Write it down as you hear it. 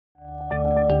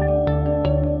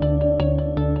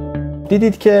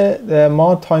دیدید که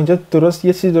ما تا اینجا درست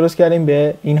یه چیزی درست کردیم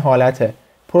به این حالته.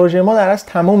 پروژه ما در اصل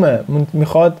تمومه،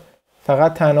 میخواد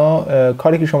فقط تنها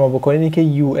کاری که شما بکنید اینه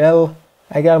که UL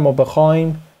اگر ما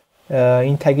بخوایم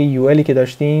این تگ ULی که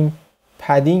داشتیم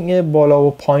پدینگ بالا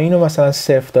و پایین رو مثلا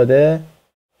صفر داده،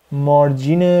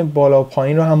 مارجین بالا و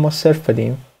پایین رو هم ما صفر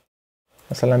بدیم،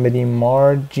 مثلا بدیم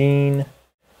مارجین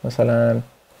مثلا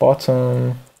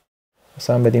باتم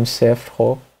مثلا بدیم صفر.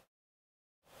 خب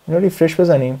اینو ریفرش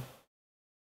بزنیم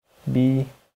بی.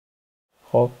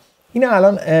 خب این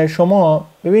الان شما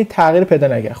ببینید تغییر پیدا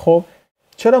نکرد. خب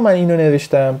چرا من اینو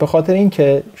نوشتم؟ به خاطر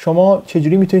اینکه شما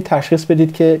چجوری میتونید تشخیص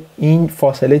بدید که این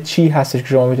فاصله چی هستش که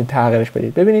شما میتونید تغییرش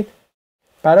بدید. ببینید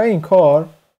برای این کار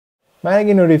من اگه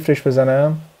اینو ریفرش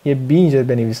بزنم، یه بی اینجا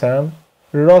بنویسم،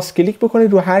 راست کلیک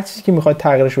بکنید رو هر چیزی که میخواید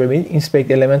تغییرش رو ببینید،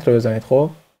 اینسپکت المنت رو بزنید. خب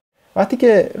وقتی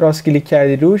که راست کلیک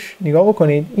کردید روش نگاه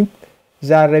بکنید، این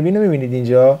ذره بین رو میبینید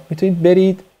اینجا، میتونید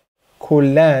برید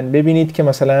کلا ببینید که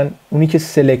مثلا اونی که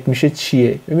سلکت میشه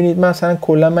چیه. ببینید مثلا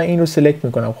کلا من این رو سلکت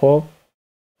میکنم. خب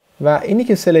و اینی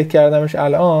که سلکت کردمش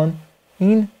الان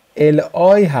این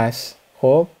LI هست.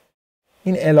 خب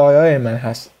این LI من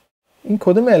هست. این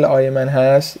کدوم LI من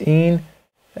هست؟ این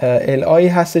LI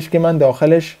هستش که من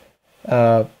داخلش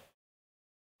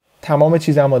تمام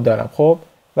چیزمو دارم. خب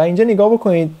و اینجا نگاه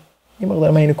بکنید، این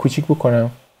مقدار من اینو کوچیک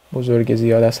بکنم، بزرگ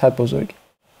زیاد از حد بزرگ،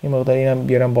 این مقدار اینم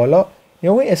بیارم بالا،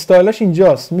 یا اون استایلاش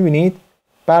اینجاست. میبینید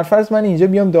برفرض من اینجا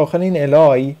بیام داخل این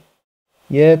LI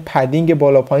یه پدینگ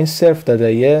بالا پایین صرف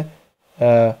داده، یه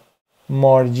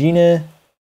مارجین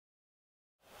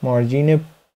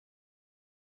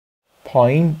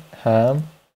پایین هم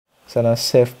مثلا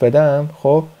صرف بدم.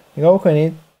 خب نگاه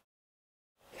بکنید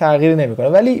تغییر نمیکنه.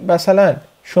 ولی مثلا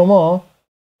شما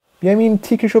بیایم این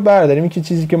تیکش رو برداریم، این که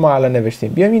چیزی که ما الان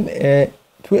نوشتیم، بیایم این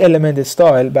تو element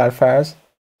استایل برفرض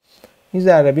این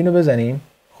ذره بین رو بزنیم.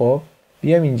 خب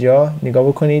بیایم اینجا نگاه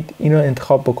بکنید، اینو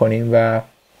انتخاب بکنیم و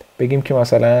بگیم که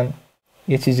مثلا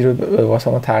یه چیزی رو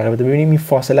واسه ما تغییر بده، ببینیم این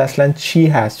فاصله اصلا چی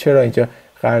هست، چرا اینجا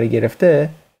قرار گرفته.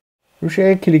 روش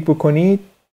کلیک بکنید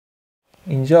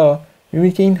اینجا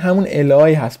میبینید که این همون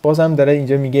الای هست، بازم داره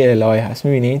اینجا میگه الای هست.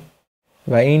 میبینید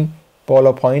و این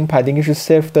بالا پایین پدینگش رو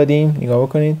صفر دادیم، نگاه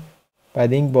بکنید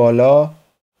پدینگ بالا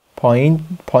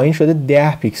پایین شده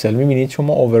 10 پیکسل. میبینید چون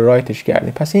ما اووررایتش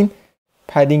کردیم. پس این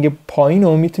پدینگ پایین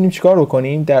رو میتونیم چیکار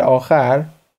بکنیم؟ در آخر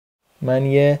من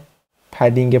یه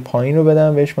پدینگ پایین رو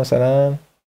بدم بهش، مثلا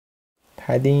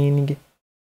پدینگ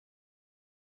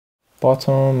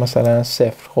باتم مثلا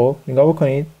صفر. خب نگاه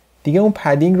بکنید دیگه اون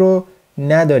پدینگ رو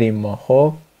نداریم ما.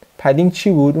 خب پدینگ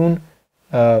چی بود؟ اون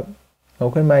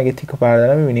نگاه کنید من اگه تیکو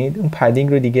بردارم میبینید اون پدینگ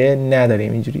رو دیگه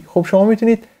نداریم اینجوری. خب شما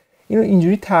میتونید اینو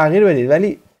اینجوری تغییر بدید،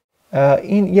 ولی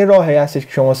این یه راهی هستش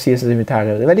که شما CSS رو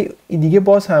تغییر بدید، ولی دیگه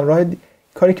باز همراه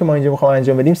کاری که ما اینجا میخوام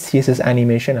انجام بدیم CSS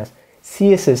انیمیشن است.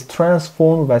 CSS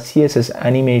ترانسفورم و CSS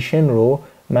انیمیشن رو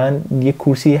من یه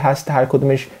کورسی هست، هر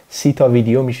کدومش 30 تا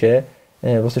ویدیو میشه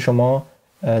واسه شما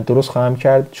درست خواهم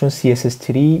کرد، چون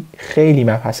CSS3 خیلی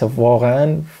مبحث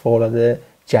واقعا فوق‌العاده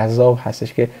جذاب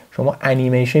هستش که شما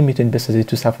انیمیشن میتونید بسازید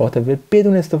تو صفحات وب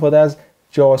بدون استفاده از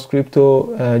جاوا اسکریپت و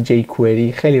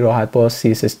jQuery، خیلی راحت با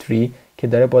CSS3 که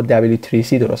داره با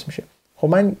W3C درست میشه. خب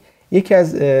من یکی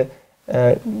از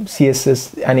CSS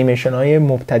انیمیشن های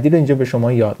مبتدی رو اینجا به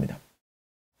شما یاد میدم.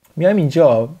 میام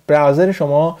اینجا براوزر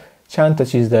شما چند تا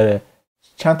چیز داره،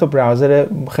 چند تا براوزر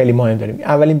خیلی مهم داریم.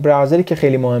 اولین براوزری که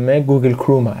خیلی مهمه گوگل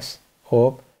کروم هست.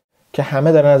 خب که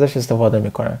همه دارن ازش استفاده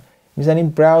میکنن. میزنیم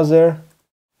براوزر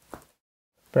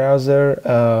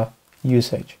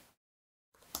یوسیج.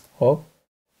 خب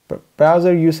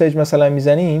براوزر یوسیج مثلا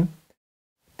میزنیم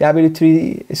W3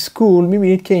 School،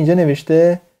 میبینید که اینجا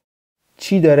نوشته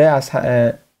چی داره از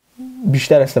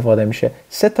بیشتر استفاده میشه.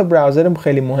 3 تا براوزر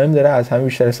خیلی مهم داره از همه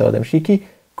بیشتر استفاده میشه. یکی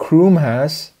کروم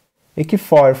هست، یکی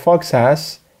فایرفاکس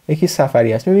هست، یکی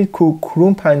سفری هست. میبینید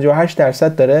کروم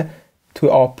 58% داره تو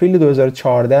آپریل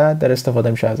 2014 داره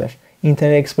استفاده میشه ازش.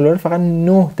 اینترنت اکسپلورر فقط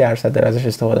 9% داره ازش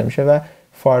استفاده میشه و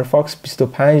فایرفاکس 25%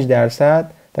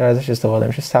 داره ازش استفاده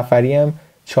میشه. سفری هم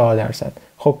 4%.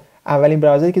 خب اولین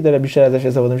براوزری که داره بیشتر ازش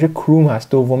استفاده میشه کروم هست،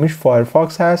 دومیش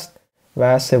فایرفاکس هست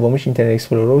و سومیش اینترنت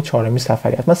اکسپلورر و چهارمی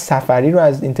سفری هست. من سفری رو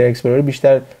از اینترنت اکسپلورر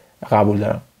بیشتر قبول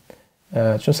دارم،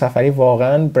 چون سفری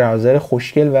واقعا براوزر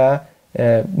خوشگل و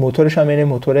موتورش هم یعنی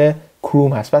موتور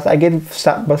کروم هست. پس اگر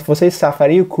واسه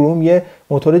سفری و کروم یه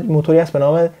موتوری هست به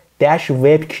نام داش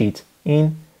وب کیت،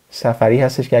 این سفری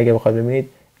هستش که اگه بخواید ببینید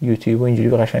یوتیوب و اینجوری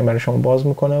به قشنگ برای شما باز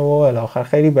میکنه و الی آخر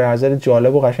خیلی براوزر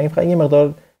جالب و قشنگ، فقط یه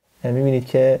مقدار میبینید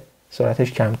که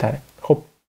سرعتش کمتره. خب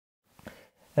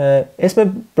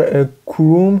اسم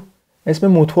کروم، اسم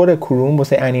موتور کروم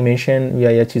واسه انیمیشن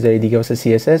یا چیزای دیگه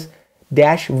واسه CSS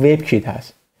داش وب کیت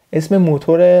هست. اسم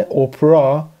موتور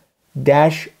اپرا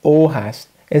داش او هست.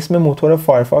 اسم موتور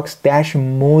فایرفاکس داش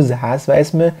موز هست و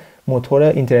اسم موتور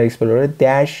اینترنت اکسپلورر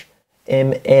داش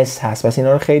ام اس هست. پس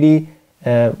اینا رو خیلی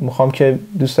میخوام که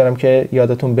دوست دارم که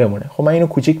یادتون بمونه. خب من اینو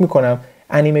کوچیک میکنم.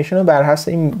 انیمیشن رو بر حسب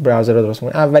این براوزر رو درست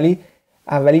میکنم.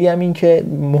 اولی هم این که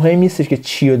مهم نیستش که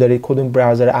چی رو دارید، کدوم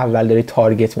براوزر اول دارید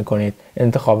تارگت میکنید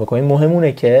انتخاب بکنید.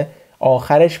 مهمونه که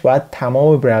آخرش باید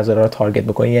تمام براوزرها رو تارگت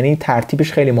بکنید، یعنی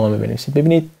ترتیبش خیلی مهمه بنویسید.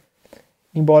 ببینید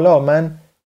این بالا من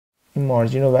این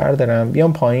مارجین رو بردارم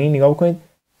بیام پایین نگاه بکنید.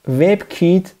 وب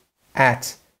کیت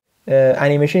ات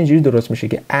انیمیشن اینجوری درست میشه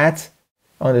که ات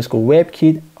underscore web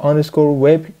kit underscore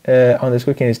web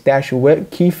underscore کنید dash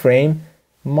web keyframe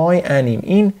my anim.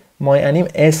 این my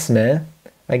anim اسمه،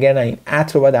 اگر نه این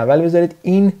ات رو باید اول بذارید.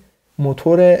 این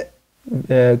موتور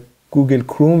گوگل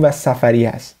کروم و سفری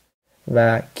هست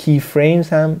و کی فریمز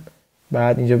هم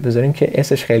بعد اینجا بذاریم که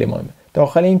اسش خیلی مهمه.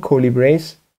 داخل این کولی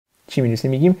بریس چی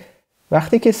می‌نویسیم؟ میگیم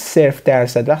وقتی که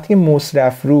 0%، وقتی که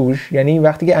مصرف روش، یعنی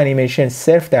وقتی که انیمیشن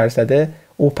 0%،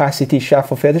 اوپاسیتی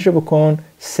شفافیتش رو بکن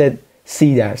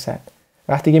 30%.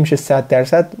 وقتی که میشه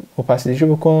 100% اوپاسیتیش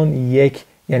رو بکن 1،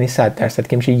 یعنی 100%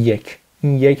 که میشه 1.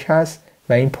 این 1 هست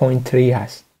و این 0.3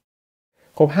 هست.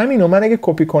 خب همینو من اگه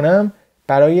کپی کنم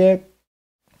برای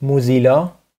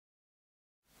موزیلا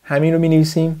همین رو می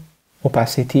نویسیم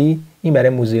اوپاسیتی. این برای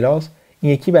موزیلاست.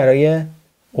 این یکی برای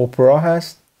اپرا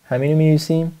هست، همین رو می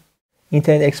نویسیم.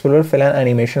 اینترنت اکسپلورر فعلا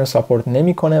انیمیشن رو ساپورت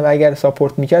نمیکنه و اگر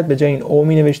ساپورت میکرد به جای این او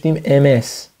می نوشتیم MS.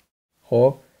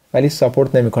 خب ولی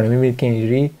ساپورت نمیکنه. میبینید که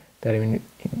اینجوری داریم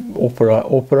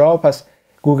اپرا. پس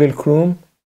گوگل کروم،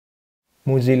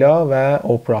 موزیلا و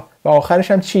اپرا و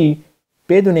آخرش هم چی؟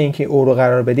 بدون اینکه او رو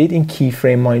قرار بدید این کی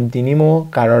فریم مایندینیم رو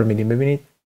قرار میدیم. ببینید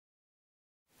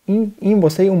این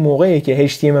واسه اون موقعی که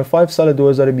HTML5 سال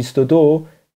 2022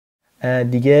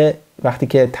 دیگه وقتی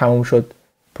که تموم شد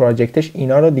پراجکتش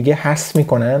اینا رو دیگه حذف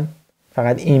میکنن،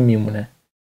 فقط این میمونه.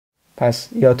 پس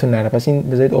یادتون نره. پس این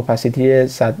بذارید اوپاسیتی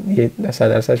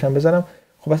 100% هم بذارم.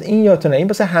 خب پس این یادتون نره. این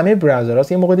واسه همه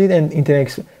براوزرهاست. یه موقع دید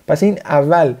اینترنت. پس این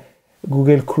اول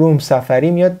گوگل کروم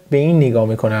سفری میاد به این نگاه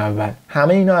میکنه. اول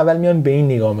همه اینا اول میان به این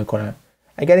نگاه میکنن.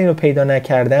 اگر اینو پیدا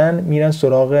نکردن میرن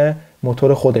سراغ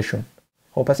موتور خودشون.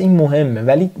 خب پس این مهمه،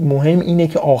 ولی مهم اینه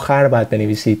که آخر باید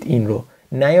بنویسید این رو.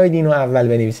 نیاید اینو اول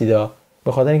بنویسید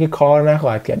به خاطر اینکه کار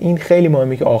نخواهد کرد. این خیلی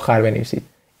مهمه که آخر بنویسید.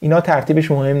 اینا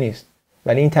ترتیبش مهم نیست،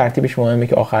 ولی این ترتیبش مهمه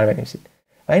که آخر بنویسید.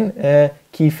 و این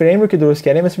کی فریم رو که درست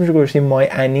کردیم اسمش رو گذاشتیم مای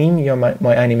انیم یا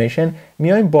مای انیمیشن.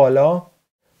 میایم بالا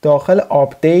داخل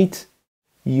آپدیت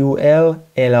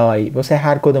ULLI واسه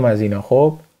هر کدوم از اینا.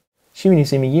 خب چی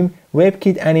می‌نویسیم؟ میگیم وب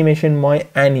کیت انیمیشن مای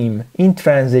انیم. این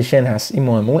ترانزیشن هست. این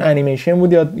مهمه. اون انیمیشن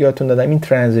بود یادتون دادم، این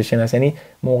ترانزیشن هست، یعنی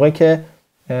موقعی که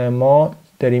ما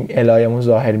داریم الایمون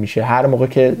ظاهر میشه، هر موقع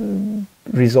که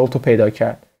ریزالت رو پیدا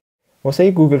کرد.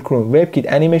 واسه گوگل کروم وب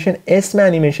کیت انیمیشن اسم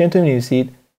انیمیشن تو می‌نویسید،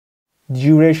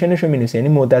 دیوریشنش رو می‌نویسید،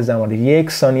 یعنی مدت زمان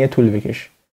 1 ثانیه طول بکشه.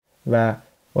 و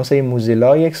واسه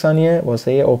موزیلا 1 ثانیه،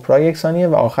 واسه اپرا 1 ثانیه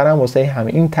و آخرم واسه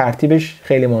همه. این ترتیبش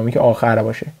خیلی مهمه که آخر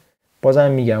باشه.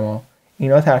 بازم میگم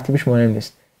اینا ترتیبش مهم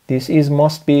نیست. This is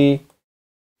must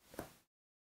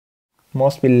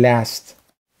be last.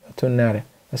 تو نره.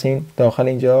 مثلا این داخل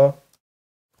اینجا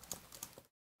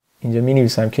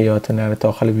می‌نویسم که یادتون نره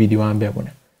داخل ویدیو هم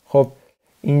بمونه. خب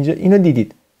اینجا اینو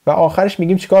دیدید و آخرش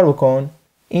میگیم چیکار بکن؟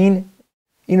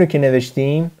 اینو که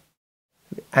نوشتیم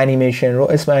انیمیشن رو،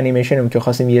 اسم انیمیشنمون که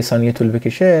خواستیم 1 ثانیه طول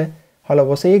بکشه، حالا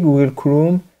واسه یه گوگل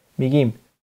کروم میگیم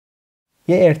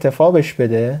یه ارتفاع بهش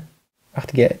بده.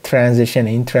 وقتی که ترانزیشن،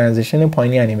 این ترانزیشن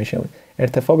پایینی انیمیشن بود،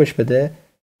 ارتفاع بهش بده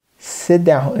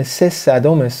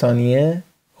 0.3 ثانیه.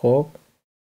 خب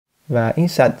و این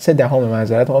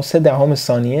 0.3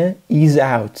 ثانیه ایز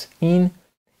اوت. این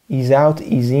ایز اوت،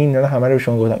 ایزین، نه همه رو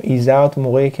شما گفتم. ایز اوت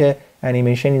موقعی که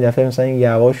انیمیشن این دفعه مثلا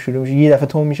یواش شروع میشه، یه دفعه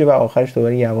تون میشه و آخرش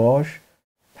دوباره یواش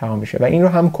تمام میشه. و این رو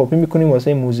هم کپی میکنیم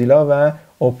واسه موزیلا و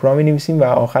اپرا مینویسیم و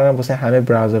آخر هم واسه همه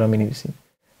براوزرها مینویسیم.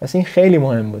 پس این خیلی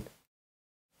مهم بود.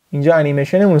 اینجا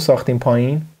انیمیشنمون رو ساختیم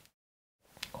پایین.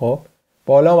 خب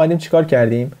بالا اومدیم چیکار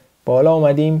کردیم؟ بالا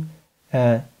اومدیم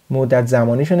مدت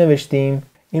زمانیشو نوشتیم.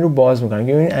 این رو باز میکنم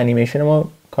که ببینید انیمیشن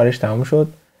ما کارش تموم شد.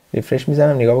 ریفرش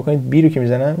میزنم، نگاه بکنید بی رو که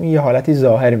میزنم این یه حالتی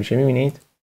ظاهر میشه.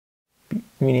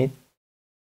 میبینید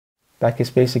بک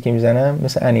اسپیس که میزنم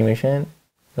مثل انیمیشن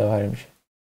ظاهر میشه.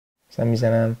 مثلا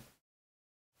میزنم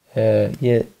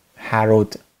یه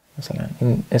هرود، مثلا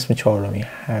این اسم چهارمی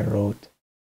هرود،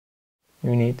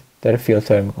 میبینید داره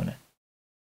فیلتر میکنه.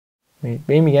 میبینید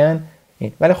به این میگن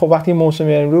این. ولی خب وقتی موضوع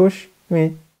میاریم روش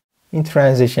میبینید این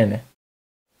ترانزیشنه.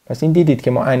 پس این دیدید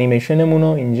که ما انیمیشنمون رو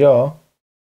اینجا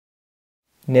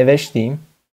نوشتیم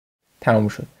تموم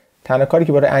شد. تنها کاری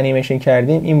که برای انیمیشن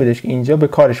کردیم این بودش که اینجا به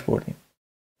کارش بردیم.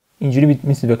 اینجوری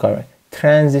میتونید به کار ببرید.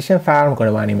 ترانزیشن فرق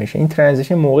میکنه با انیمیشن. این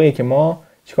ترانزیشن موقعی که ما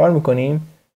چیکار میکنیم؟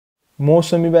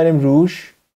 موس رو میبریم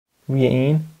روی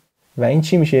این و این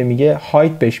چی میشه؟ میگه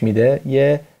هایت بهش میده.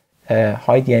 یه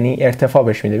هایت یعنی ارتفاع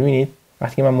بهش میده. ببینید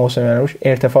وقتی که من موس رو میبرم روش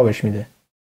ارتفاع بهش میده.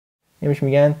 اینش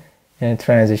میگن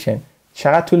ترانزیشن.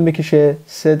 چقدر طول میکشه؟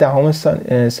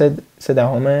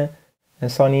 0.3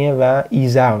 ثانیه و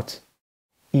ایز اوت.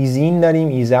 ایز این داریم،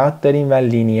 ایز اوت داریم و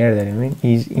لینیر داریم. ببین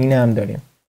ایز این هم داریم.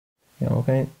 یا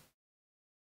بکنید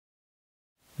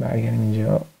برگردیم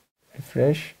اینجا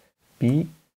ریفرش بی.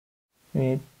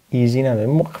 ببینید ایزی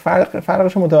نداریم.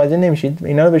 فرقش متوجه نمیشید.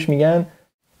 اینا رو بهش میگن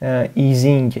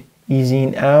ایزینگ،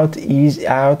 ایزین اوت، ایز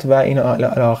اوت و این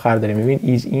آخر داریم. ببین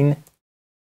ایز این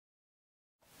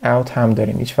اوت هم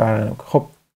داریم. هیچ فرقی نمیکنه. خب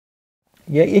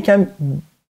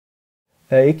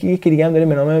یکی دیگه هم داریم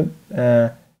به نام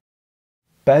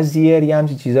بازیر. یه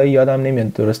همچین چیزایی یادم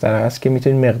نمیاد درست در هست که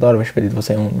میتونید مقدار بهش بدید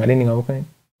واسه اون. ولی نگاه بکنید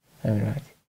همین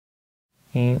راحتی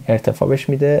این ارتفاع بهش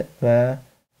میده و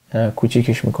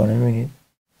کوچیکش میکنه. میبینید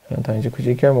تا اینجا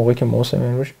کوچیکه. موقعی که موس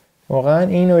میبریم روش واقعا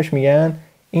اینو بهش میگن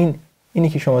اینی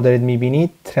که شما دارید میبینید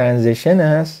ترانزیشن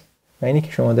است و اینی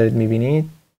که شما دارید میبینید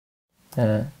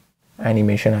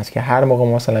انیمیشن است که هر موقع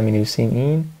ما مثلا می‌نویسیم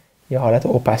این یه حالت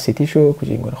اوپاسیتیشو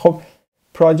کوچیک می‌کنه. خب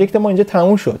پروژکت ما اینجا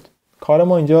تموم شد. کار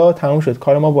ما اینجا تموم شد.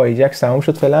 کار ما با AJAX تموم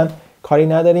شد. فعلا کاری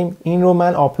نداریم. این رو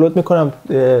من آپلود میکنم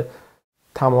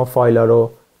تمام فایل‌ها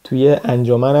رو توی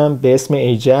انجمنم به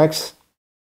اسم AJAX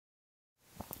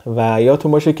و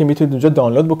یادتون باشه که میتونید اونجا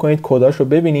دانلود بکنید، کداش رو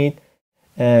ببینید.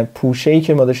 پوشه‌ای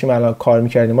که ما داشتیم الان کار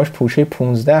می‌کردیم باش پوشه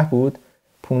 15 بود.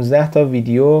 15 تا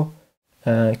ویدیو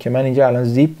که من اینجا الان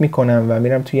زیپ میکنم و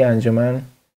میرم توی انجمن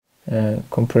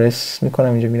کمپرس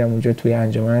میکنم. اینجا میرم اونجا توی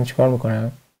انجمن چیکار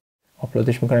میکنم؟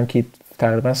 آپلودش میکنم که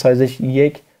تقریبا سایزش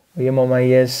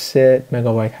 1.3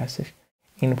 مگابایت هستش.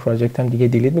 این پروژکت هم دیگه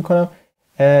دیلیت میکنم.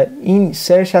 این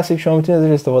سرچ هست که شما میتونید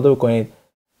ازش استفاده بکنید.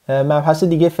 مبحث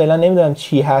دیگه فعلا نمیدونم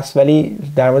چی هست ولی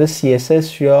در مورد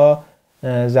CSS یا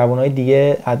زبانهای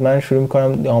دیگه حتما شروع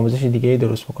میکنم آموزش دیگه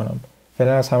درست بکنم.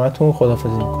 فعلا از همتون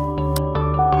خداحافظی میکنم.